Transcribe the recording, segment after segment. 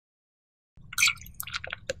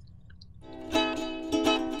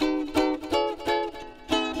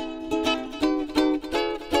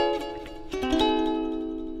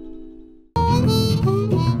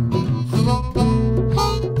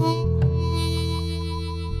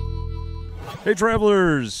Hey,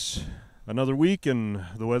 travelers! Another week and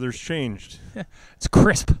the weather's changed. It's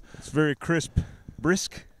crisp. It's very crisp.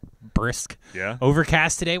 Brisk? Brisk. Yeah.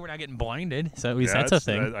 Overcast today. We're not getting blinded, so at least that's a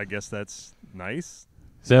thing. I guess that's nice.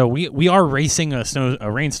 So we are racing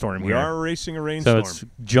a rainstorm We here. are racing a rainstorm. So it's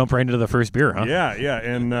jump right into the first beer, huh? Yeah.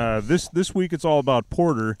 And this week it's all about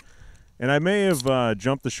porter. And I may have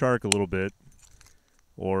jumped the shark a little bit,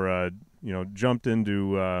 or jumped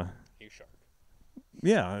into. Hey, shark.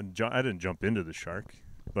 Yeah, I didn't jump into the shark,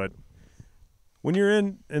 but when you're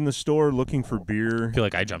in the store looking for beer, I feel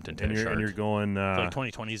like I jumped into a shark. And you're going. I feel like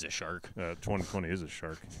 2020 is a shark. 2020 is a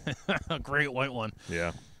shark. A great white one.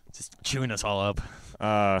 Yeah. Just chewing us all up.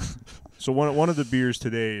 So one of the beers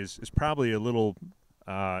today is probably a little.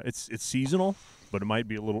 It's seasonal, but it might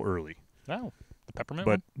be a little early. Oh, the peppermint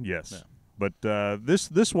But one? yes. Yeah. But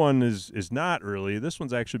this one is not early. This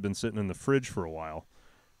one's actually been sitting in the fridge for a while,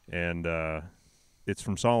 and it's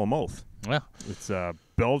from Solemn Oath. Yeah. It's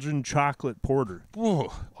Belgian chocolate porter.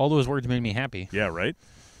 Ooh, all those words made me happy. Yeah, right?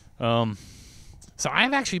 So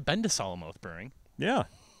I've actually been to Solemn Oath Brewing. Yeah.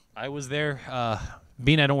 I was there.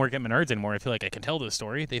 Being I don't work at Menards anymore, I feel like I can tell this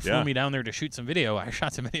story. They flew me down there to shoot some video. I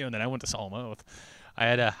shot some video, and then I went to Solemn Oath. I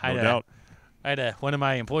had one of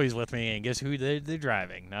my employees with me, and guess who they're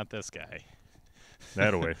driving? Not this guy.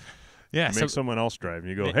 That away. Yeah. You make someone else drive, and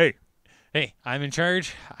you go, hey, I'm in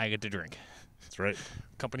charge. I get to drink. That's right.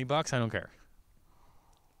 Company bucks, I don't care.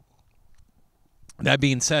 That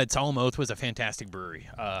being said, Solemn Oath was a fantastic brewery.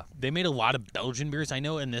 They made a lot of Belgian beers. I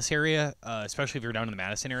know in this area, especially if you're down in the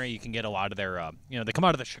Madison area, you can get a lot of their, they come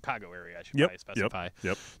out of the Chicago area, I should probably specify.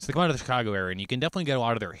 Yep. So they come out of the Chicago area, and you can definitely get a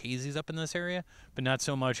lot of their hazies up in this area, but not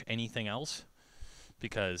so much anything else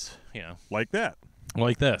because, Like that.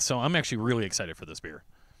 like this. So I'm actually really excited for this beer.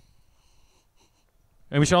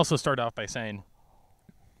 And we should also start off by saying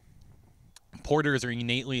porters are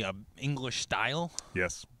innately an English style.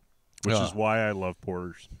 Yes. Which is why I love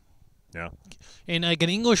porters. Yeah. And like an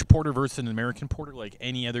English porter versus an American porter, like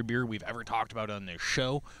any other beer we've ever talked about on this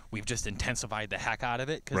show, we've just intensified the heck out of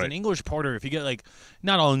it. Because an English porter, if you get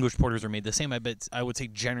not all English porters are made the same. I would say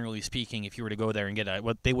generally speaking, if you were to go there and get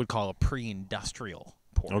what they would call a pre-industrial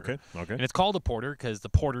porter. Okay. And it's called a porter because the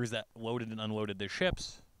porters that loaded and unloaded the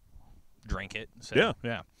ships drank it. So,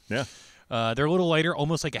 yeah. They're a little lighter,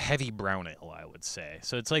 almost like a heavy brown ale, I would say.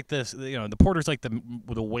 So it's like this, the porter's like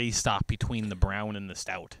the way stop between the brown and the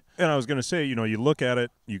stout. And I was going to say, you look at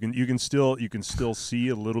it, you can still see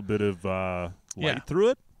a little bit of light through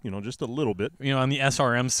it, just a little bit. On the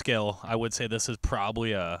SRM scale, I would say this is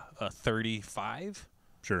probably a 35.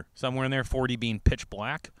 Sure. Somewhere in there, 40 being pitch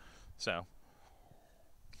black. So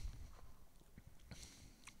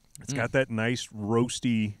it's got that nice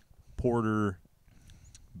roasty porter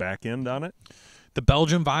back end on it. The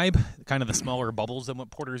Belgian vibe, kind of the smaller bubbles than what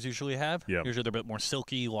porters usually have. Yeah. Usually they're a bit more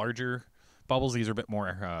silky, larger bubbles. These are a bit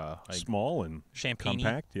more small and champagne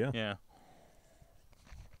compact. Yeah.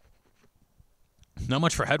 Not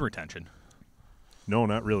much for head retention. No,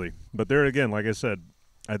 not really. But there again, like I said,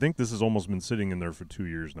 I think this has almost been sitting in there for 2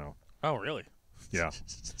 years now. Oh, really? Yeah.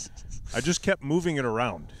 I just kept moving it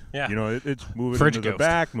around. Yeah. It's moving Fridge into the ghost.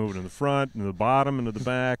 back, moving in the front, into the bottom, into the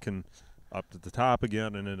back, and up to the top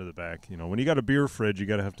again and into the back. When you got a beer fridge, you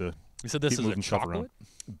got to have to. You said this keep is a moving stuff around. chocolate?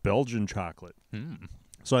 Belgian chocolate.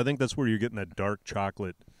 So I think that's where you're getting that dark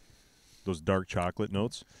chocolate, those dark chocolate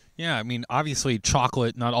notes. Yeah, I mean, obviously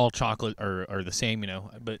chocolate, not all chocolate are the same,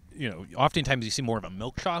 but, oftentimes you see more of a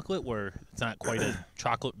milk chocolate where it's not quite a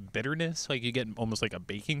chocolate bitterness. Like you get almost like a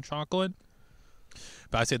baking chocolate.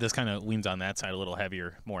 But I say this kind of leans on that side a little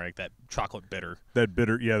heavier, more like that chocolate bitter. That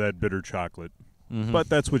bitter chocolate. But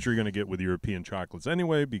that's what you're going to get with European chocolates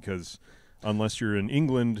anyway, because unless you're in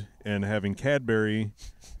England and having Cadbury,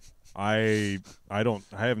 I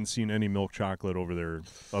haven't seen any milk chocolate over there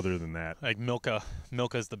other than that. Like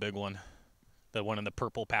Milka's the big one. The one in the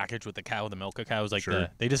purple package with the cow, the Milka cow is like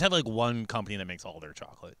they just have like one company that makes all their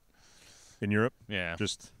chocolate. In Europe? Yeah.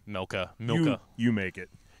 Just Milka. You make it.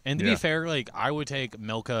 And to be fair, I would take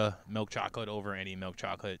milk chocolate over any milk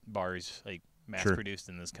chocolate bars mass produced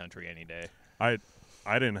in this country any day. I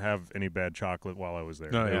didn't have any bad chocolate while I was there.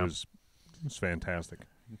 It was fantastic.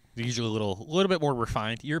 Usually a little bit more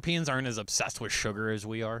refined. Europeans aren't as obsessed with sugar as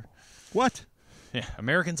we are. What? Yeah,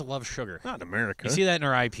 Americans love sugar. Not in America. You see that in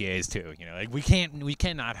our IPAs too. We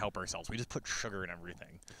cannot help ourselves. We just put sugar in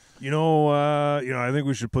everything. I think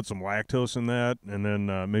we should put some lactose in that, and then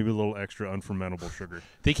maybe a little extra unfermentable sugar.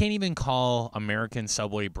 They can't even call American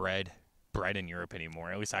Subway bread in Europe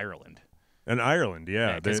anymore. At least Ireland. And Ireland,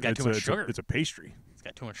 yeah. It's got too much sugar. It's a pastry. It's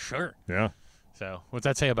got too much sugar. Yeah. So what's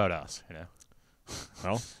that say about us?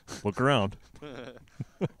 Well, look around.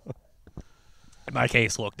 In my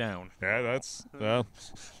case, look down. Yeah, that's well.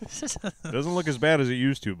 It doesn't look as bad as it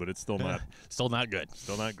used to, but it's still not good.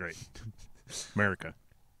 Still not great. America.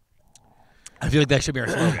 I feel like that should be our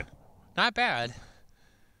slogan. Not bad.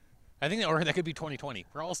 I think that could be 2020.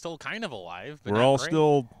 We're all still kind of alive. But we're all great.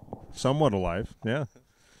 still somewhat alive. Yeah.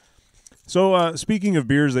 So speaking of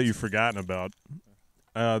beers that you've forgotten about,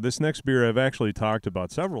 this next beer I've actually talked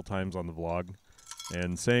about several times on the vlog,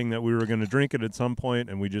 and saying that we were going to drink it at some point,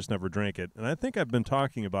 and we just never drank it. And I think I've been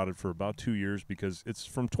talking about it for about 2 years because it's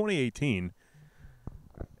from 2018,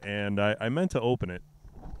 and I meant to open it.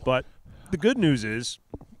 But the good news is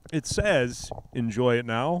it says enjoy it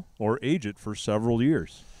now or age it for several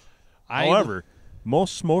years. However,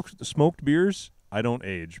 most smoked beers I don't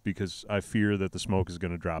age because I fear that the smoke is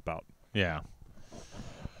going to drop out. Yeah.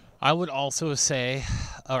 I would also say,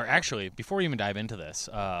 or actually, before we even dive into this,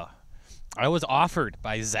 I was offered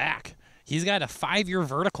by Zach. He's got a 5-year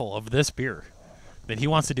vertical of this beer that he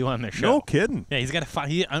wants to do on this show. No kidding. Yeah, he's got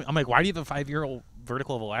I'm like, why do you have a 5-year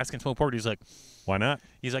vertical of Alaskan smoked porter? He's like, why not?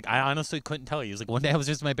 He's like, I honestly couldn't tell you. He's like, one day I was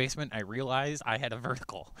just in my basement, I realized I had a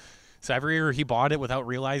vertical. So every year he bought it without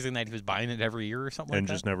realizing that he was buying it every year or something and like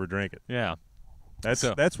that. just never drank it. Yeah.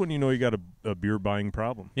 That's when you know you got a beer buying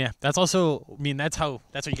problem. Yeah, that's also. I mean, that's how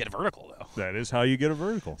you get a vertical, though. That is how you get a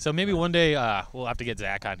vertical. So maybe one day we'll have to get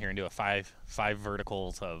Zach on here and do a five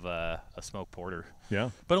verticals of a smoked porter.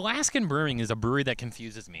 Yeah. But Alaskan Brewing is a brewery that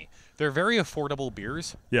confuses me. They're very affordable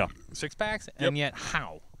beers. Yeah. 6-packs, and yet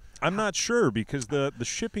how? I'm not sure because the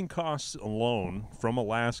shipping costs alone from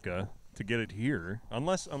Alaska to get it here,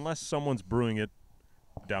 unless someone's brewing it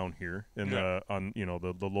down here in the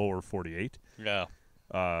lower 48. Yeah.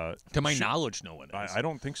 To my knowledge, no one is. I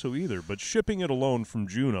don't think so either. But shipping it alone from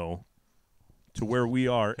Juneau to where we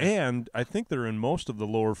are, and I think they're in most of the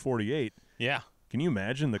lower 48. Yeah. Can you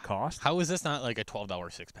imagine the cost? How is this not like a $12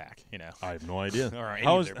 6-pack? You know. I have no idea. Or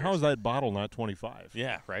how is that bottle not 25?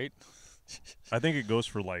 Yeah. Right. I think it goes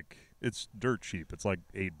for it's dirt cheap. It's like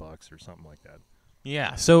 $8 or something like that.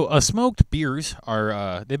 Yeah, so smoked beers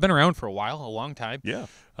are they've been around for a while, a long time. Yeah.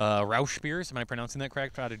 Rausch beers, am I pronouncing that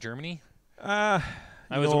correct? Out of Germany? I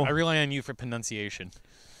rely on you for pronunciation.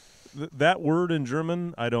 That word in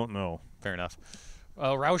German, I don't know. Fair enough.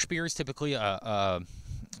 Rausch beers typically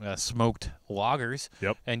smoked lagers.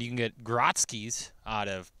 Yep. And you can get Grodzki's out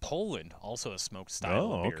of Poland, also a smoked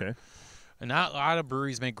style of beer. Okay. And not a lot of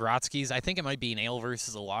breweries make Grodzki's. I think it might be an ale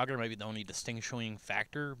versus a lager, might be the only distinguishing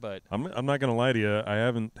factor. But I'm not going to lie to you. I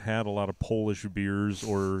haven't had a lot of Polish beers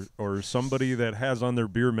or somebody that has on their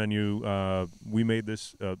beer menu. We made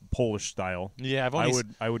this Polish style. Yeah,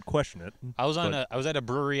 I would question it. I was at a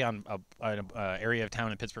brewery on an area of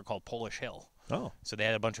town in Pittsburgh called Polish Hill. Oh, so they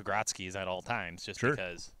had a bunch of Grodzki's at all times, just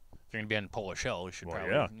because if you're going to be on Polish Hill, you should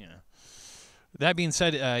probably. Yeah. That being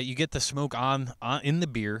said, you get the smoke on in the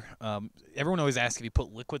beer. Everyone always asks if you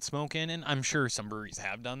put liquid smoke in, and I'm sure some breweries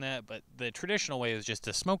have done that, but the traditional way is just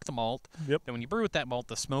to smoke the malt. Yep. Then when you brew with that malt,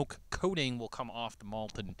 the smoke coating will come off the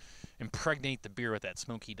malt and impregnate the beer with that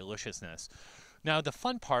smoky deliciousness. Now, the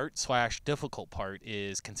fun part / difficult part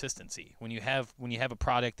is consistency. When you have a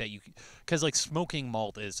product that because like smoking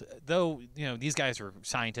malt is, though these guys are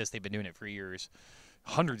scientists, they've been doing it for years.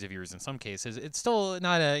 Hundreds of years in some cases, it's still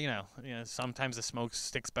not sometimes the smoke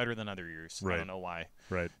sticks better than other years. Right. I don't know why.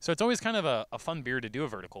 Right. So it's always kind of a fun beer to do a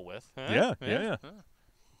vertical with. Yeah.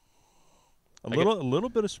 A little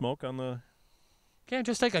bit of smoke on the. Yeah,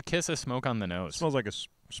 just like a kiss of smoke on the nose. It smells like a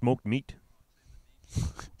smoked meat.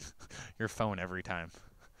 Your phone every time.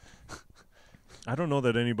 I don't know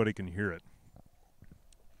that anybody can hear it.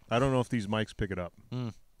 I don't know if these mics pick it up.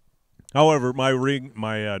 Mm. However,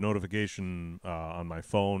 my notification on my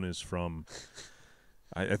phone is from,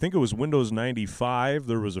 I think it was Windows 95.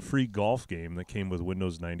 There was a free golf game that came with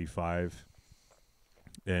Windows 95.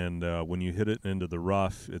 And when you hit it into the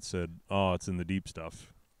rough, it said, oh, it's in the deep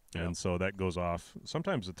stuff. Yep. And so that goes off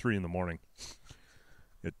sometimes at 3 a.m.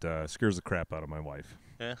 It scares the crap out of my wife.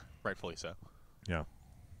 Yeah, rightfully so. Yeah.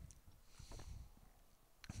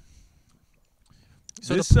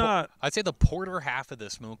 So I'd say the porter half of the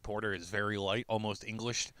smoked porter is very light, almost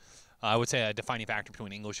English. I would say a defining factor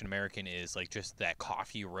between English and American is like just that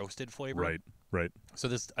coffee roasted flavor. Right. So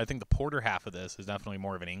I think the porter half of this is definitely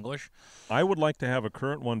more of an English. I would like to have a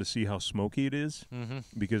current one to see how smoky it is,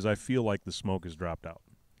 because I feel like the smoke has dropped out.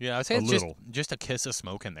 Yeah, I'd say it's just a kiss of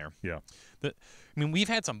smoke in there. Yeah. I mean, we've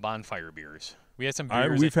had some bonfire beers. We had some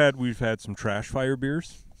beers. We've had some trash fire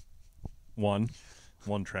beers. One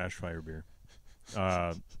trash fire beer.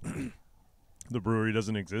 The brewery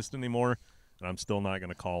doesn't exist anymore, and I'm still not going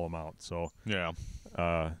to call them out. So yeah,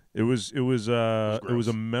 it was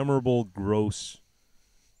a memorable gross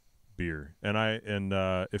beer. And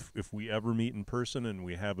if we ever meet in person and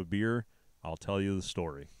we have a beer, I'll tell you the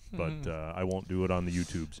story. But I won't do it on the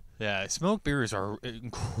YouTubes. Yeah, smoked beers are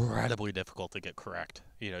incredibly difficult to get correct.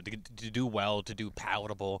 To do well, to do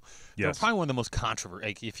palatable. Yes. They're probably one of the most controversial.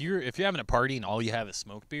 Like if you're having a party and all you have is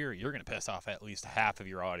smoked beer, you're gonna piss off at least half of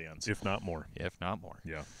your audience, if not more.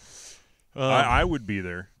 Yeah. I would be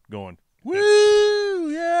there going, woo,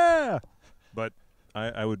 yeah. But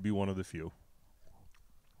I would be one of the few.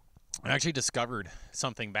 I actually discovered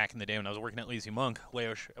something back in the day when I was working at Lazy Monk.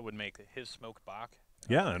 Leosh would make his smoked Bach.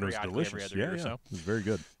 Yeah, and it was every delicious. other year or so. It was very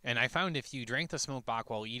good. And I found if you drank the smoked Bach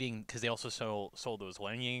while eating, because they also sold those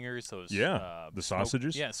Langingers, those the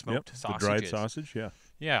sausages. Smoked sausages, the dried sausage.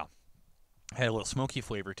 Yeah, had a little smoky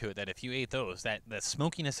flavor to it. That if you ate those, that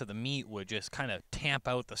smokiness of the meat would just kind of tamp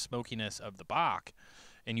out the smokiness of the Bach,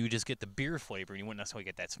 and you would just get the beer flavor, and you wouldn't necessarily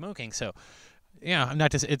get that smoking. So. Yeah, I'm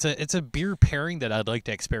not just. It's a beer pairing that I'd like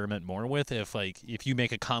to experiment more with. If you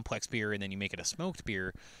make a complex beer and then you make it a smoked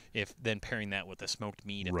beer, then pairing that with the smoked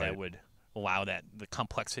meat, if that would allow the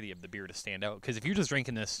complexity of the beer to stand out. Because if you're just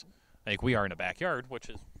drinking this like we are in a backyard, which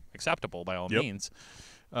is acceptable by all means,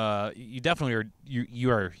 you definitely are.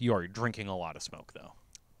 You are drinking a lot of smoke though.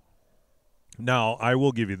 Now I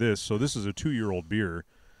will give you this. So this is a 2-year-old beer.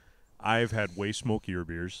 I've had way smokier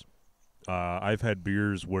beers. I've had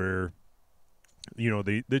beers where.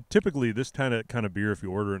 They typically this kind of beer, if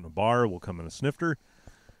you order it in a bar, will come in a snifter.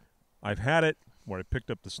 I've had it where I picked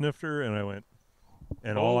up the snifter and I went,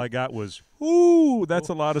 and all I got was, ooh, that's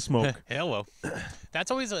a lot of smoke. Hello. That's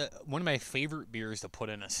always one of my favorite beers to put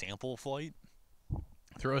in a sample flight.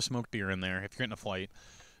 Throw a smoked beer in there if you're getting a flight,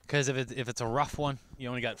 because if it's a rough one, you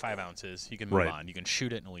only got 5 ounces. You can move on. You can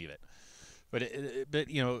shoot it and leave it. But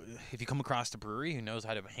if you come across a brewery who knows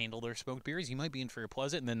how to handle their smoked beers, you might be in for a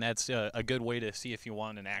pleasant, and then that's a good way to see if you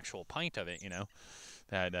want an actual pint of it.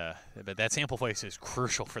 But that sample place is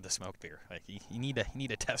crucial for the smoked beer. Like you need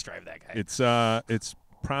to test drive that guy.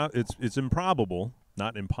 It's improbable,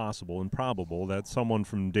 not impossible, improbable that someone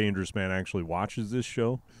from Dangerous Man actually watches this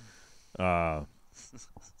show. But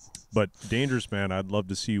Dangerous Man, I'd love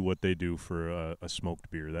to see what they do for a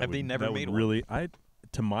smoked beer. Have they never made one? Really,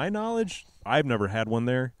 to my knowledge, I've never had one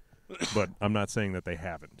there, but I'm not saying that they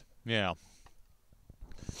haven't. Yeah.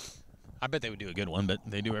 I bet they would do a good one, but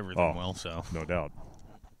they do everything well, so. No doubt.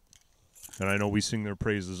 And I know we sing their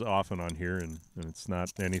praises often on here, and it's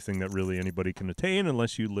not anything that really anybody can attain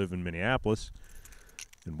unless you live in Minneapolis,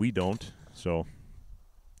 and we don't. So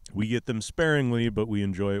we get them sparingly, but we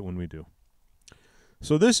enjoy it when we do.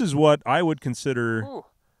 So this is what I would consider... Ooh.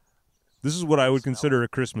 This is what I would consider a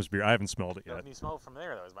Christmas beer. I haven't smelled it yet. Can you smell it from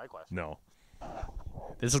there? That was my question. No.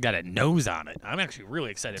 This has got a nose on it. I'm actually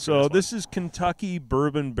really excited for this one. So this is Kentucky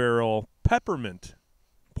Bourbon Barrel Peppermint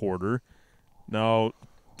Porter. Now,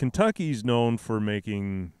 Kentucky's known for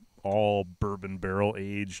making all bourbon barrel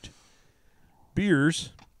aged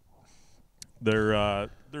beers. They're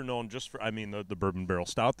known just for, the bourbon barrel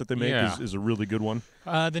stout that they make is a really good one.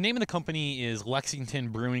 The name of the company is Lexington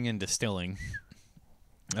Brewing and Distilling.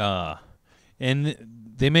 And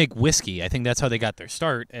they make whiskey. I think that's how they got their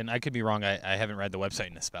start. And I could be wrong. I haven't read the website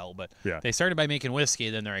in the spell. But they started by making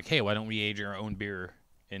whiskey. Then they're like, hey, why don't we age our own beer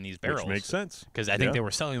in these barrels? Which makes sense. Because I think they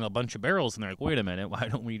were selling a bunch of barrels. And they're like, wait a minute. Why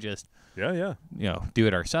don't we just do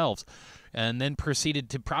it ourselves? And then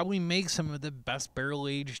proceeded to probably make some of the best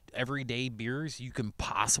barrel-aged everyday beers you can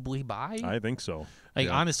possibly buy. I think so.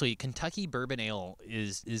 Honestly, Kentucky Bourbon Ale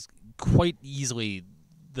is quite easily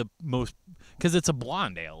the most... Because it's a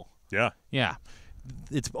blonde ale. Yeah. Yeah.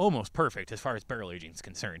 It's almost perfect as far as barrel aging is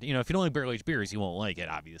concerned. If you don't like barrel aged beers, you won't like it,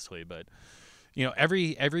 obviously. But,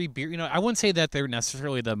 every beer, I wouldn't say that they're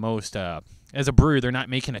necessarily the most, as a brewer, they're not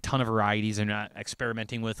making a ton of varieties. They're not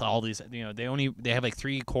experimenting with all these, they have like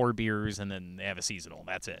 3 core beers and then they have a seasonal.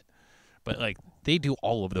 That's it. But, they do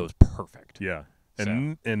all of those perfect. Yeah.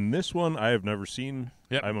 And this one I have never seen.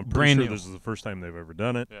 Yep. I'm brand pretty sure new. this is the first time they've ever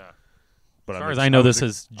done it. Yeah. But as far as I know, I was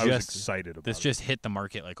excited about this just hit the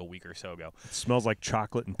market like a week or so ago. It smells like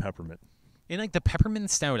chocolate and peppermint. And the peppermint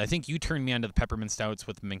stout, I think you turned me onto the peppermint stouts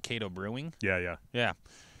with Mankato Brewing. Yeah.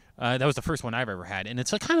 That was the first one I've ever had, and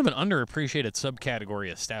it's kind of an underappreciated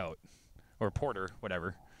subcategory of stout or porter,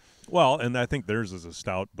 whatever. Well, and I think theirs is a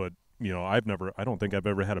stout, but I don't think I've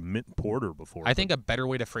ever had a mint porter before. I think a better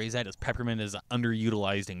way to phrase that is peppermint is an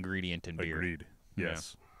underutilized ingredient in beer. Agreed.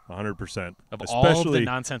 Yes. 100%. Of all of the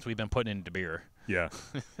nonsense we've been putting into beer. Yeah.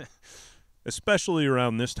 Especially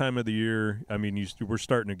around this time of the year. I mean, we're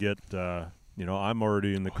starting to get, I'm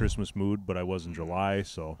already in the Christmas mood, but I was in July,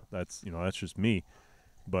 so that's just me.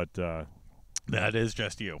 But that is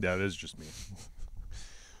just you. That is just me.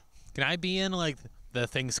 Can I be in the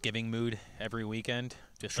Thanksgiving mood every weekend.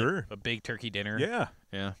 Just like a big turkey dinner. Yeah.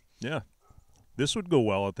 Yeah. Yeah. This would go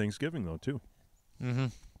well at Thanksgiving, though, too. Mm-hmm.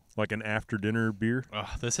 Like an after-dinner beer.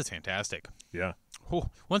 Oh, this is fantastic. Yeah. Oh,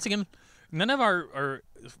 once again, none of our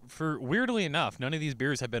weirdly enough, none of these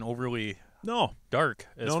beers have been overly dark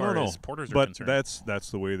as far as porters are concerned. But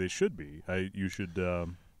that's the way they should be. You should...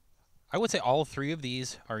 I would say all three of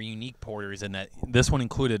these are unique porters in that this one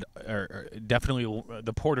included are definitely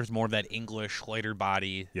the porter's more of that English lighter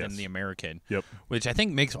body than the American. Yep. Which I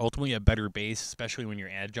think makes ultimately a better base, especially when you're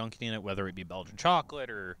adjuncting it, whether it be Belgian chocolate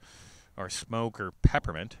or smoke or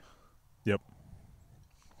peppermint. Yep.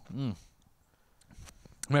 I'm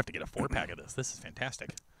gonna have to get a 4-pack of this. This is fantastic.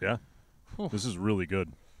 Yeah. Whew. This is really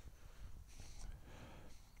good.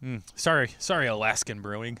 Sorry, Alaskan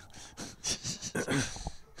Brewing.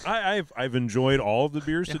 I've enjoyed all of the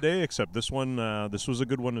beers today except this one. This was a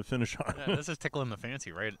good one to finish on. Yeah, this is tickling the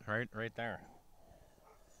fancy right there.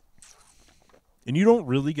 And you don't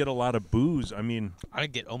really get a lot of booze. I mean, I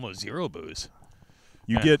get almost zero booze.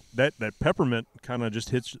 You get that peppermint kind of just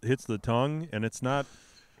hits the tongue, and it's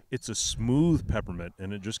a smooth peppermint,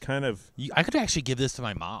 and it just kind of. I could actually give this to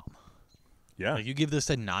my mom. Yeah. Like you give this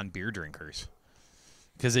to non-beer drinkers,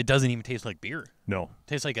 because it doesn't even taste like beer. No. It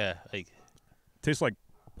tastes like tastes like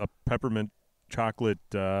a peppermint chocolate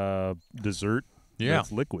dessert. Yeah.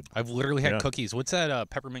 That's liquid. I've literally had cookies. What's that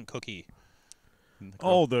peppermint cookie?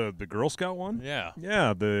 The Girl Scout one? Yeah.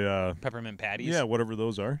 Yeah, the peppermint patties. Yeah, whatever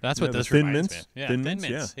those are. That's what this thin reminds mints. me of. Yeah, thin mints.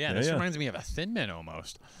 mints. Yeah, this reminds me of a Thin Mint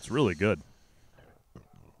almost. It's really good.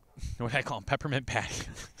 What do I call them? Peppermint patty.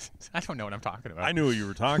 I don't know what I'm talking about. I knew what you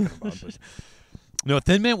were talking about. But. No,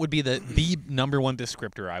 Thin Mint would be the number one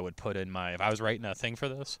descriptor I would put in if I was writing a thing for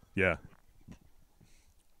this. Yeah.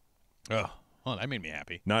 Oh, well, that made me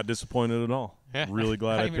happy. Not disappointed at all. Yeah. Really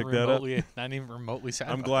glad I picked that up. Not even remotely sad.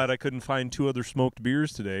 I'm glad I couldn't find 2 other smoked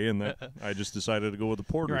beers today, and that I just decided to go with the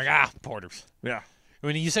porters. You're like, porters. Yeah.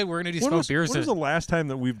 When you said we're going to do smoked beers. When was the last time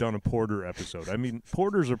that we've done a porter episode? I mean,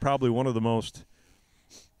 porters are probably one of the most.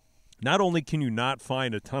 Not only can you not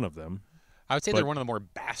find a ton of them. I would say they're one of the more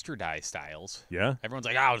bastardized styles. Yeah. Everyone's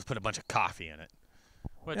like, I'll just put a bunch of coffee in it.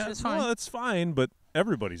 Which is fine. Well, that's fine, but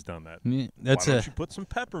everybody's done that. Yeah, why don't you put some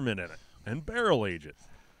peppermint in it and barrel age it?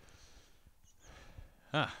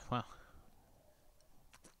 Wow.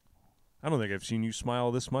 I don't think I've seen you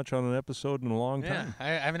smile this much on an episode in a long time. I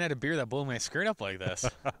haven't had a beer that blew my skirt up like this.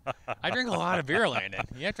 I drink a lot of beer, Landon.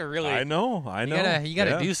 You have to really. I know. You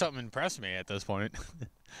gotta do something to impress me at this point.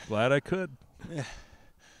 Glad I could.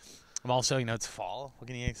 I'm also, it's fall. What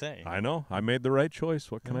can you say? I know. I made the right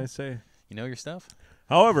choice. What can I say? You know your stuff.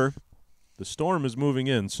 However, the storm is moving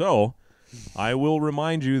in, so I will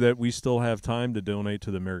remind you that we still have time to donate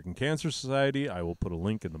to the American Cancer Society. I will put a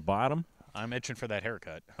link in the bottom. I'm itching for that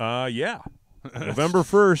haircut. Yeah. November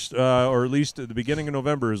 1st, or at least at the beginning of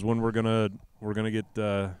November, is when we're gonna get.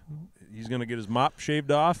 He's gonna get his mop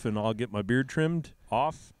shaved off, and I'll get my beard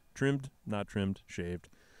not trimmed, shaved.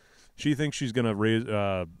 She thinks she's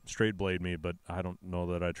gonna straight blade me, but I don't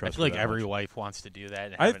know that I trust. I feel like her every much. wife wants to do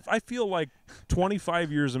that. I feel like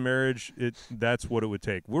 25 years of marriage, that's what it would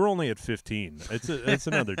take. We're only at 15. It's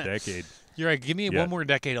another decade. You're right. Give me one more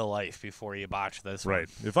decade of life before you botch this. Right.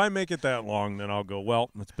 If I make it that long, then I'll go, well,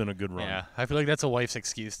 it's been a good run. Yeah. I feel like that's a wife's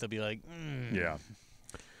excuse to be like, Yeah.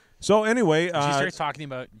 So anyway, she starts talking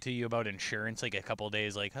to you about insurance like a couple of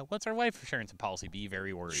days. Like, what's our life insurance policy? Be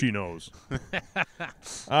very worried. She knows.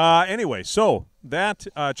 Anyway, so that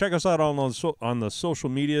check us out on the social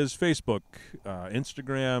medias: Facebook,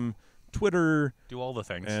 Instagram, Twitter. Do all the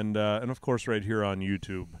things, and of course right here on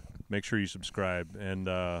YouTube. Make sure you subscribe. And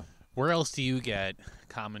where else do you get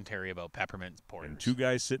commentary about peppermint porters? And 2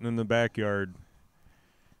 guys sitting in the backyard,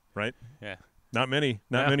 right? Yeah. Not many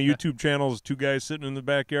YouTube channels. 2 guys sitting in the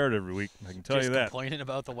backyard every week. I can tell you that. Complaining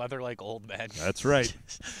about the weather like old men. That's right.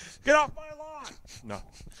 Get off my lawn. No.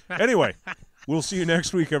 Anyway, we'll see you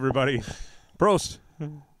next week, everybody. Prost.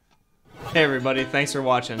 Hey everybody, thanks for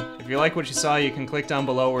watching. If you like what you saw, you can click down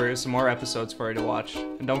below where there's some more episodes for you to watch.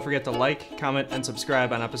 And don't forget to like, comment, and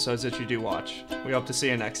subscribe on episodes that you do watch. We hope to see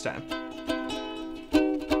you next time.